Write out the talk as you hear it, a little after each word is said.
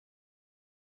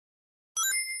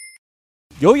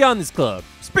Yoyan's Club,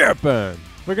 Spirit Burn.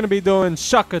 We're going to be doing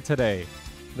Shaka today.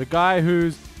 The guy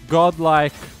who's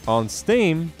godlike on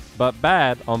Steam, but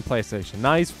bad on PlayStation.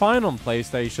 Now he's fine on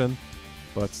PlayStation,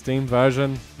 but Steam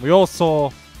version, we all saw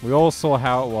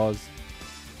how it was.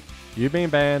 You've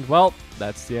been banned. Well,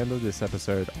 that's the end of this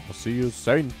episode. I'll see you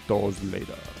Saintos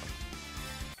later.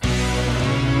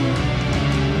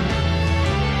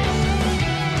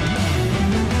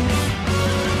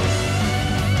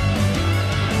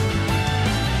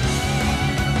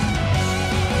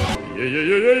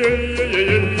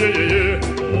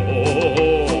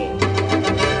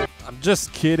 I'm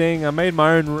just kidding. I made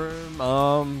my own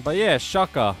room. But yeah,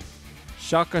 Shaka.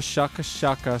 Shaka, Shaka,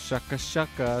 Shaka, Shaka,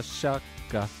 Shaka,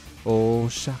 Shaka. Oh,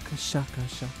 Shaka, Shaka,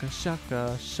 Shaka,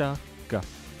 Shaka, Shaka.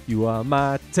 You are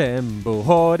my temple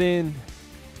holding.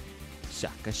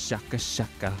 Shaka, Shaka,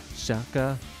 Shaka,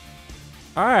 Shaka.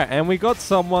 Alright, and we got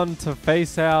someone to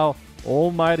face our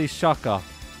almighty Shaka.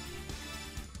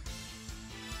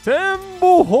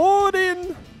 Temple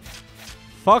holding.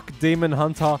 Fuck Demon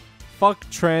Hunter. Fuck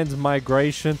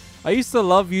Transmigration. I used to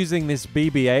love using this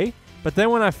BBA. But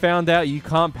then when I found out you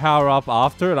can't power up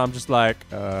after it, I'm just like,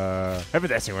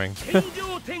 everything ring. I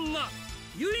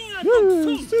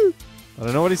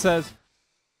don't know what he says.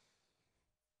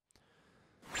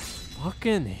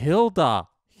 Fucking Hilda.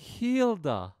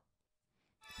 Hilda.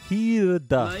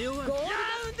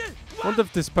 Wonder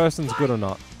if this person's good or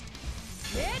not.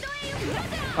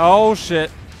 Oh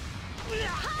shit.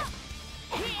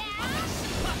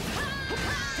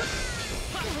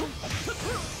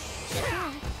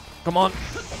 Come on.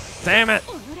 Damn it.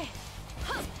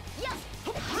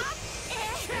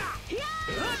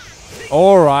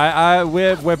 Alright,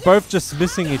 we're both just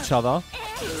missing each other.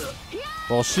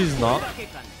 Well, she's not.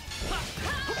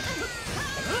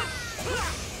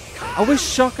 I wish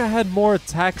Shaka had more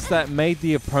attacks that made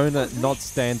the opponent not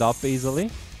stand up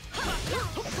easily.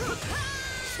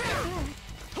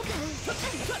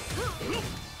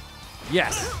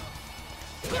 Yes.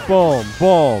 Boom,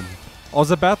 boom. I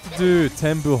was about to do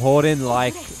Tembu Horin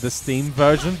like the Steam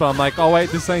version, but I'm like, oh wait,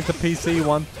 this ain't the PC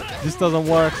one. This doesn't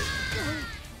work.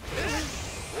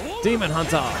 Demon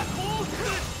Hunter.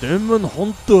 Demon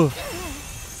Hunter.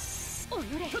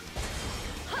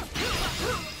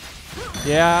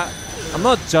 Yeah, I'm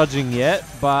not judging yet,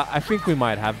 but I think we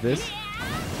might have this.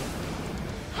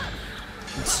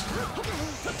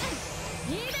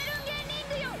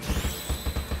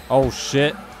 Oh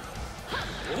shit.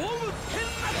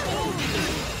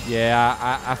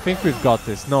 Yeah, I think we've got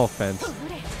this. No offense.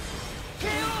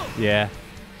 Yeah.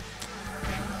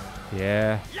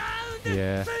 Yeah.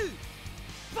 Yeah.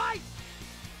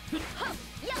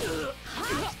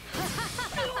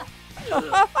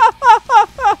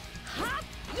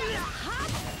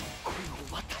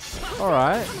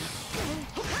 Alright.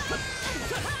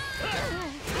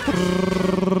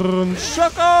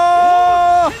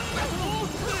 Shaka!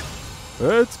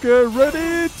 Let's get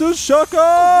ready to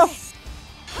Shaka!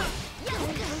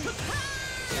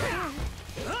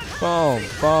 Boom,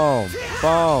 boom,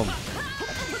 boom.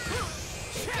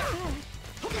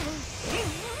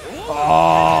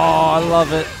 Oh, I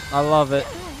love it. I love it.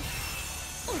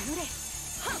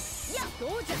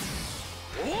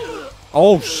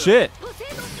 Oh, shit.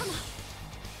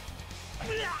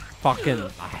 Fucking,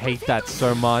 I hate that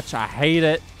so much. I hate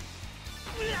it.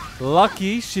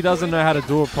 Lucky she doesn't know how to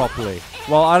do it properly.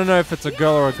 Well, I don't know if it's a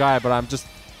girl or a guy, but I'm just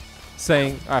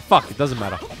saying, alright, fuck, it doesn't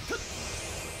matter.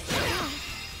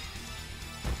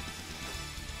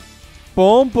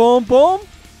 Boom, boom, boom.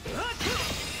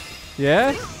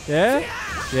 Yeah, yeah,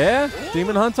 yeah.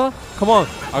 Demon Hunter. Come on.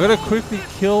 I gotta quickly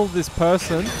kill this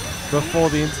person before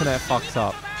the internet fucks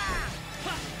up.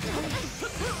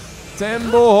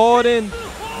 Tembo Hoarding.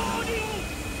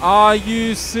 Are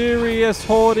you serious,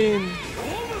 Hoarding?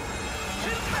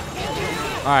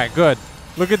 Alright, good.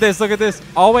 Look at this, look at this.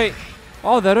 Oh, wait.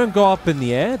 Oh, they don't go up in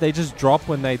the air. They just drop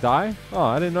when they die. Oh,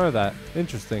 I didn't know that.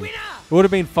 Interesting. It would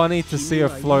have been funny to see her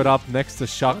float up next to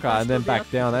Shaka and then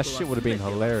back down. That shit would have been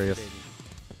hilarious.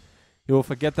 You will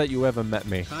forget that you ever met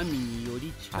me.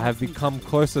 I have become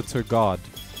closer to God.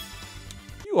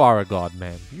 You are a god,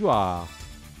 man. You are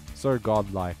so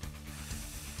godlike.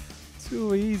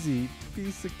 Too easy.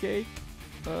 Piece of cake.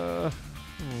 Are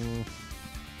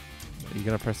you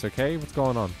gonna press OK? What's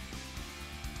going on?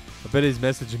 I bet he's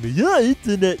messaging me. Your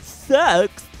internet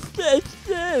sucks.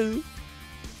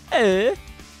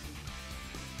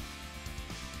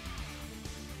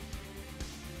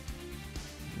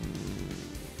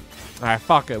 Alright,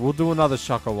 fuck it. We'll do another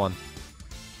Shaka one.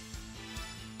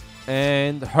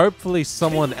 And hopefully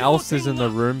someone else is in the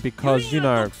room because, you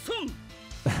know,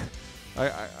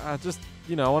 I just,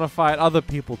 you know, I want to fight other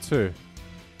people too.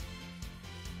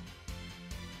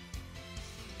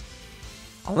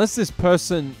 Unless this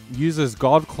person uses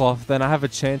God Cloth, then I have a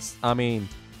chance. I mean,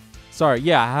 sorry,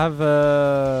 yeah, I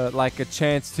have like a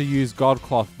chance to use God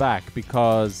Cloth back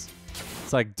because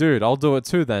it's like, dude, I'll do it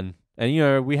too then. And you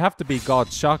know, we have to be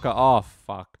God Shaka. Oh,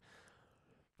 fuck.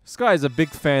 This guy is a big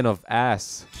fan of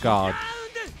ass guard.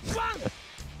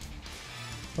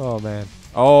 Oh, man.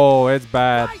 Oh, it's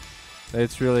bad.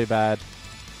 It's really bad.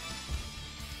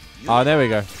 Oh, there we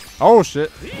go. Oh,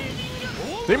 shit.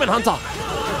 Demon Hunter.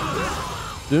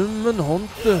 Demon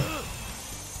Hunter.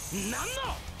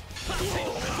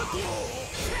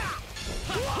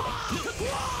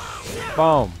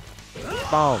 Boom.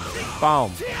 Boom.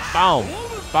 Boom. Boom.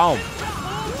 Boom.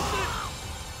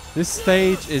 This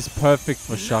stage is perfect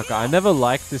for Shaka. I never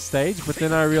liked this stage, but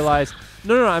then I realized...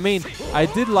 No, I mean, I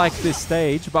did like this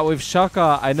stage, but with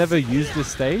Shaka, I never used this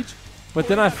stage. But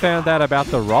then I found out about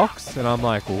the rocks, and I'm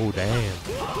like, oh, damn.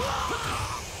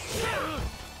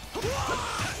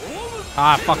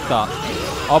 Ah, fucked up.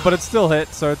 Oh, but it still hit,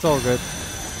 so it's all good.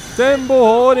 Tembo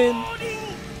Horin.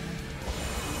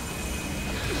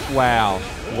 Wow.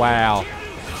 Wow.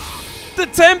 The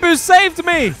Tembu saved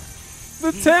me!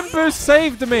 The Tembu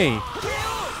saved me!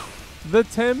 The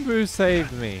Tembu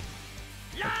saved me.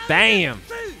 Damn!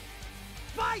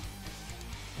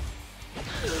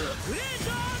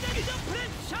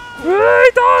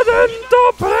 Redundant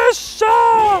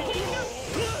pressure!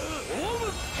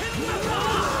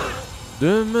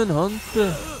 Demon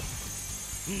Hunter.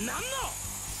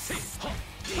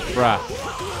 Bruh.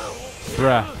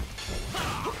 Bruh.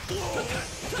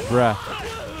 Bruh.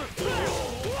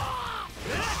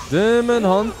 Demon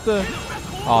Hunter.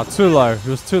 Oh, too low. It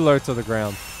was too low to the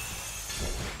ground.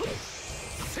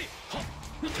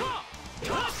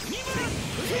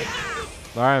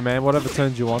 Alright, man. Whatever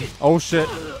turns you on. Oh, shit.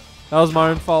 That was my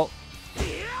own fault.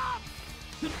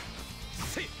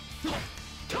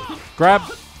 Grab.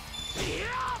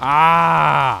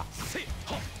 Ah!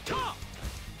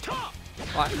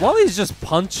 Like, while he's just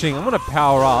punching, I'm going to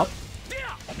power up.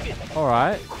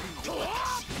 Alright.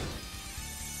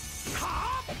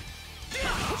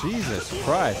 Jesus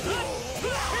Christ.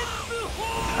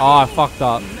 Oh, I fucked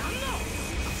up.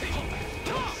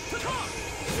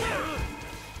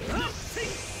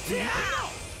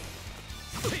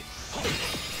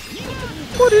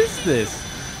 What is this?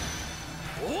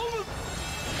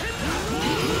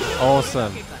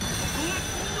 Awesome.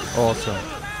 Awesome.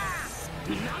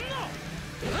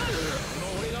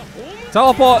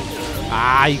 Teleport!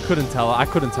 Ah, you couldn't tell. I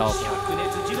couldn't teleport.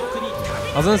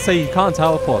 I was gonna say you can't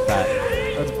teleport that.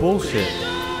 That's bullshit.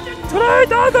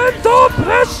 Trident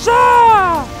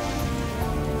pressure!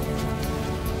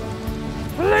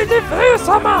 Lady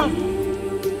Freya-sama!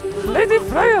 Lady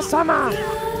Freya-sama!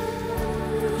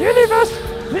 Universe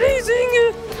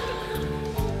pleasing!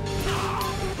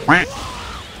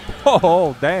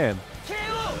 Oh, damn.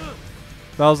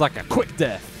 That was like a quick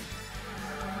death.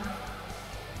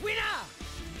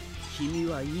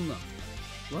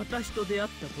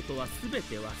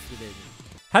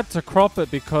 Had to crop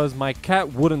it because my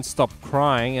cat wouldn't stop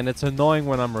crying, and it's annoying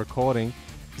when I'm recording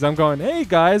because I'm going, hey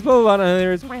guys, blah blah blah, and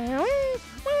there's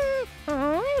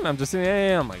and I'm just saying,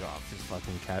 hey, I'm like, oh, this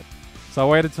fucking cat. So I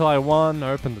waited till I won,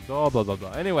 opened the door, blah blah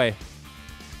blah. Anyway,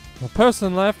 the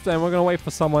person left, and we're gonna wait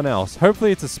for someone else.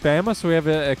 Hopefully it's a spammer, so we have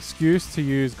an excuse to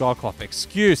use God Cloth.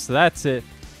 Excuse, that's it.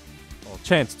 Well,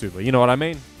 chance to, but you know what I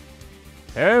mean.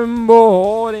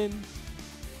 Emborin.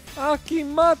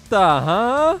 Akimata,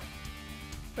 huh?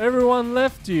 Everyone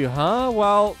left you, huh?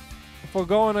 Well, if we're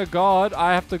going to God,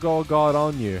 I have to go God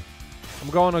on you. I'm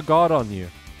going to God on you.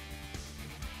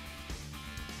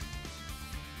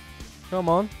 Come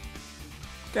on.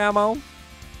 Come on.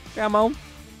 Come on.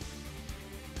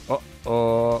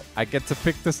 Uh-oh. I get to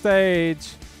pick the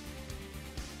stage.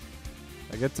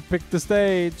 I get to pick the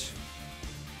stage.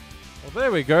 Well,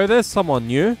 there we go. There's someone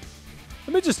new.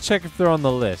 Let me just check if they're on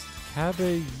the list.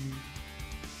 Cabe.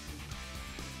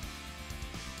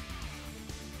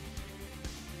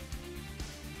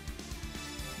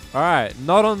 Alright,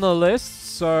 not on the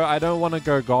list, so I don't want to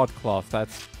go God Cloth.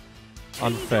 That's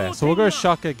unfair. So we'll go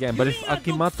Shaka again, but if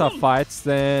Akimata fights,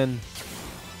 then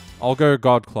I'll go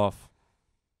God Cloth.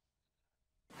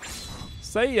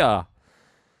 Seiya!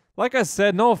 Like I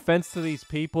said, no offense to these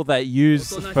people that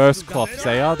use first cloth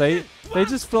Seiya. They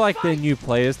just feel like they're new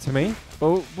players to me.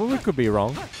 But we could be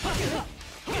wrong.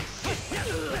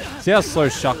 See how slow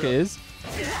Shaka is?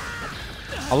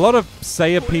 A lot of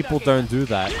Seiya people don't do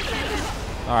that.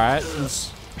 Alright.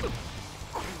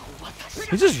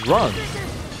 He just runs.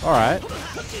 Alright.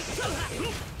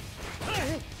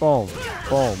 Boom.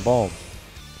 Boom. Boom.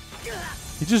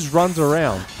 He just runs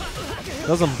around.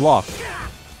 Doesn't block.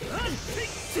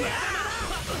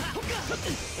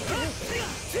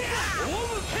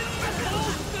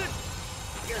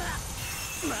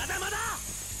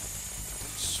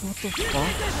 What the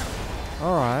fuck?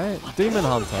 Alright. Demon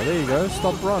Hunter. There you go.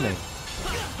 Stop running.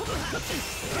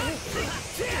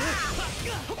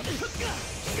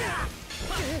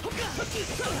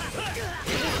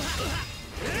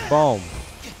 Boom.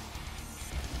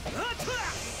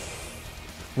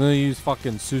 I'm gonna use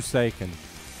fucking Suseiken.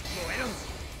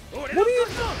 What are you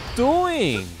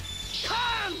doing?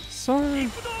 So,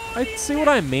 see what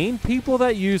I mean? People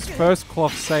that use First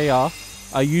Cloth Seiya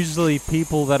are usually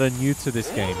people that are new to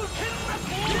this game.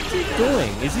 What's he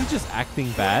doing? Is he just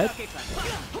acting bad?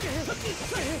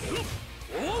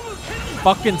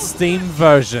 Fucking Steam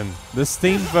version. The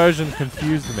Steam version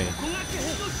confused me.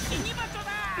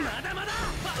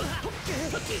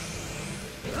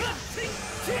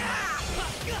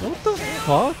 What the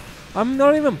fuck? I'm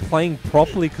not even playing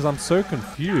properly because I'm so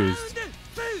confused.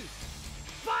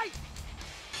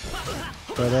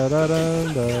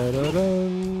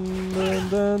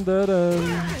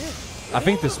 I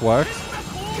think this works.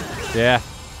 Yeah.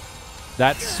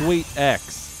 That sweet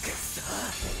X.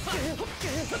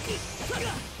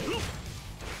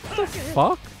 What the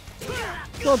fuck?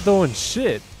 It's not doing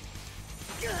shit.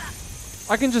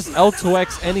 I can just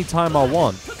L2X anytime I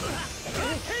want.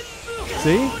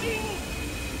 See?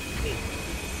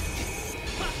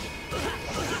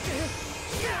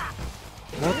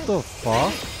 What the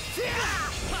fuck?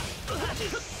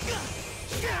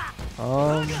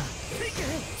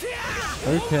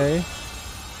 Okay.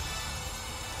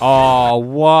 Oh,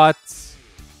 what?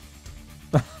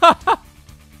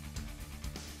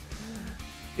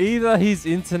 Either his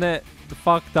internet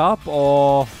fucked up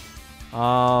or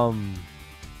I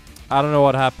don't know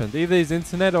what happened. Either his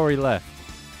internet or he left.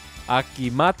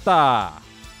 Akimata.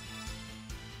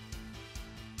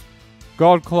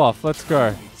 Gold cloth, let's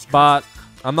go. But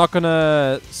I'm not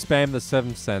gonna spam the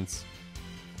 7 cents.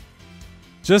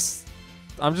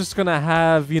 I'm just gonna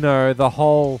have, you know, the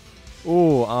whole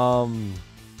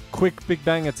quick Big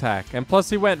Bang attack. And plus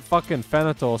he went fucking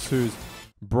Thanatos, who's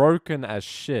broken as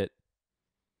shit.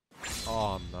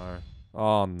 Oh no.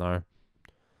 Oh no.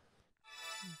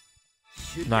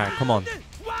 Nah, come on.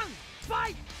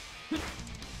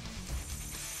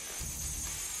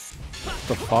 What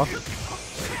the fuck?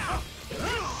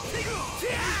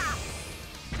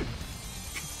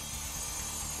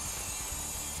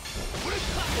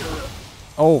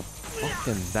 Oh,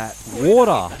 fucking that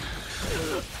water.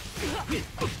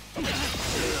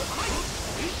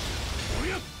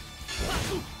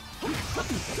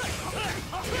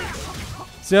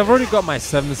 See, I've already got my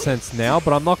 7 cents now,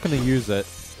 but I'm not going to use it.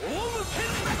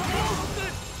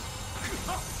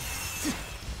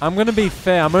 I'm going to be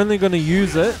fair. I'm only going to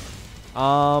use it,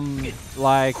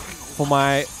 like, for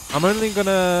my... I'm only going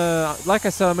to... Like I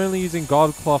said, I'm only using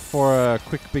God Cloth for a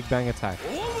quick Big Bang attack.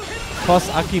 Plus,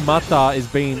 Akimata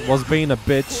was being a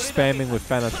bitch, spamming with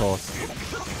Thanatos.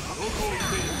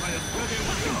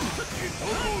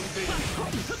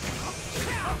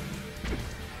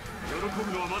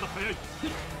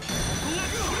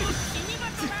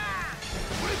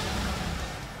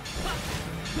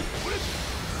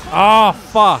 Oh,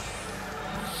 fuck.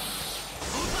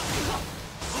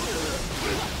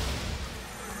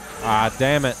 Ah,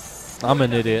 damn it. I'm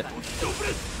an idiot.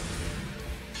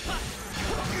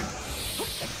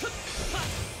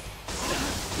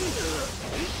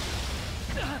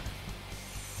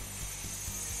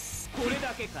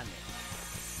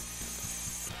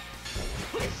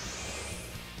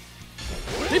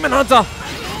 Demon Hunter!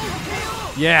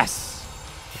 Yes!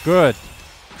 Good.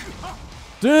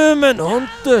 Demon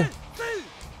Hunter!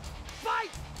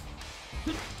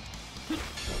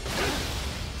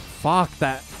 Fuck,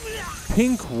 that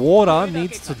pink water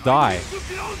needs to die.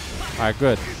 Alright,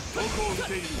 good.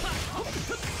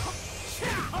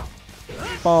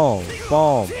 Boom,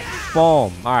 boom,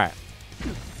 boom. Alright.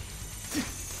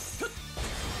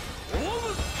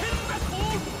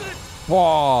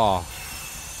 Whoa.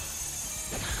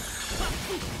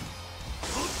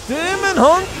 Demon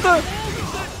Hunter!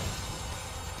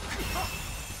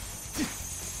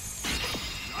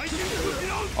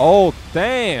 Oh,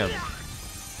 damn.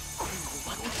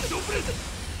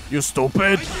 You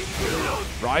stupid.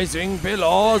 Rising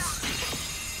pillars.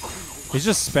 He's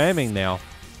just spamming now.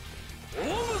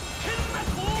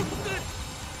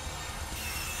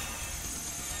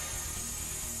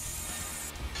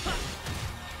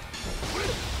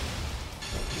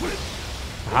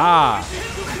 Ah.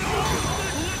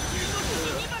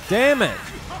 Damn it.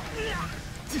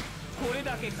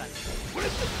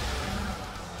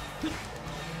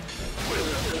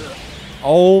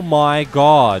 Oh my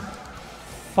god.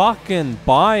 Fucking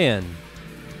Bayern.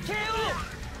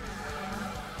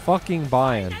 Fucking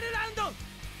Bayern.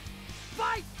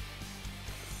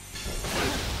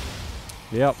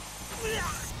 Yep.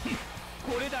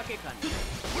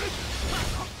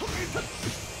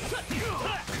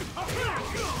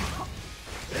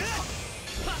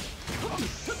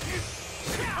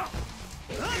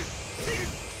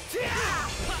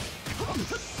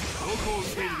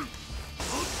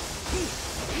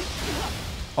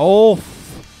 Oh,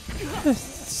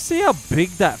 see how big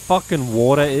that fucking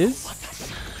water is?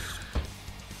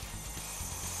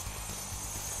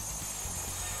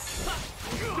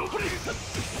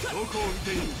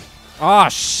 Ah,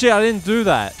 shit, I didn't do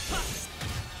that.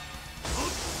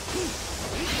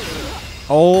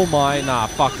 Oh my, nah,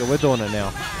 fuck it, we're doing it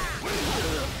now.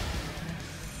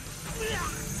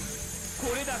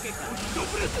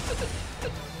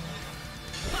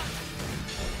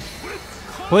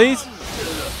 Please?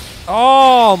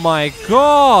 Oh my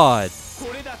god!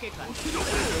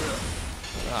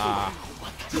 Ah.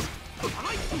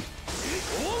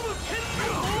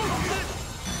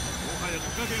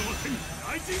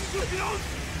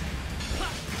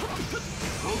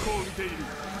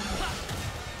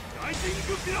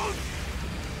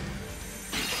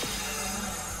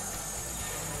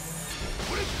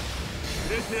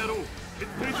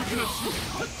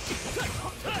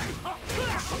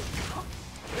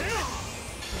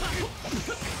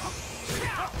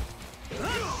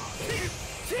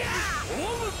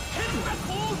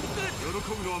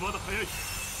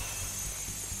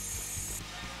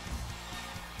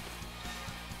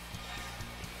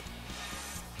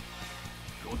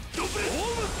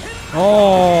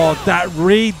 Oh, that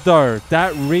read though.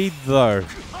 That read though.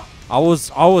 I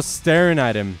was staring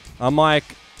at him. I'm like,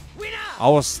 I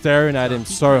was staring at him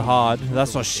so hard.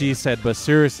 That's what she said, but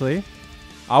seriously,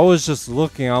 I was just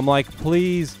looking. I'm like,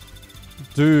 please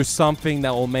do something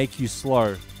that will make you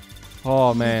slow.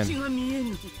 Oh man.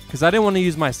 Because I didn't want to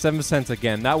use my 7%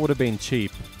 again. That would have been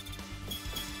cheap.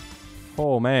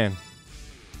 Oh man.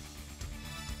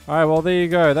 Alright, well there you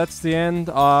go. That's the end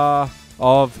of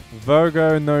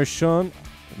Virgo no Shun.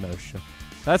 No Shun.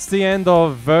 That's the end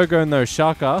of Virgo no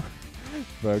Shaka.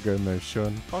 Virgo no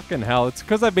Shun. Fucking hell. It's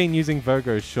because I've been using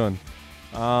Virgo Shun.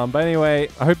 But anyway,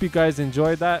 I hope you guys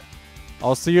enjoyed that.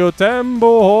 I'll see you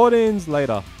Tembo Hoardings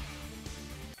later.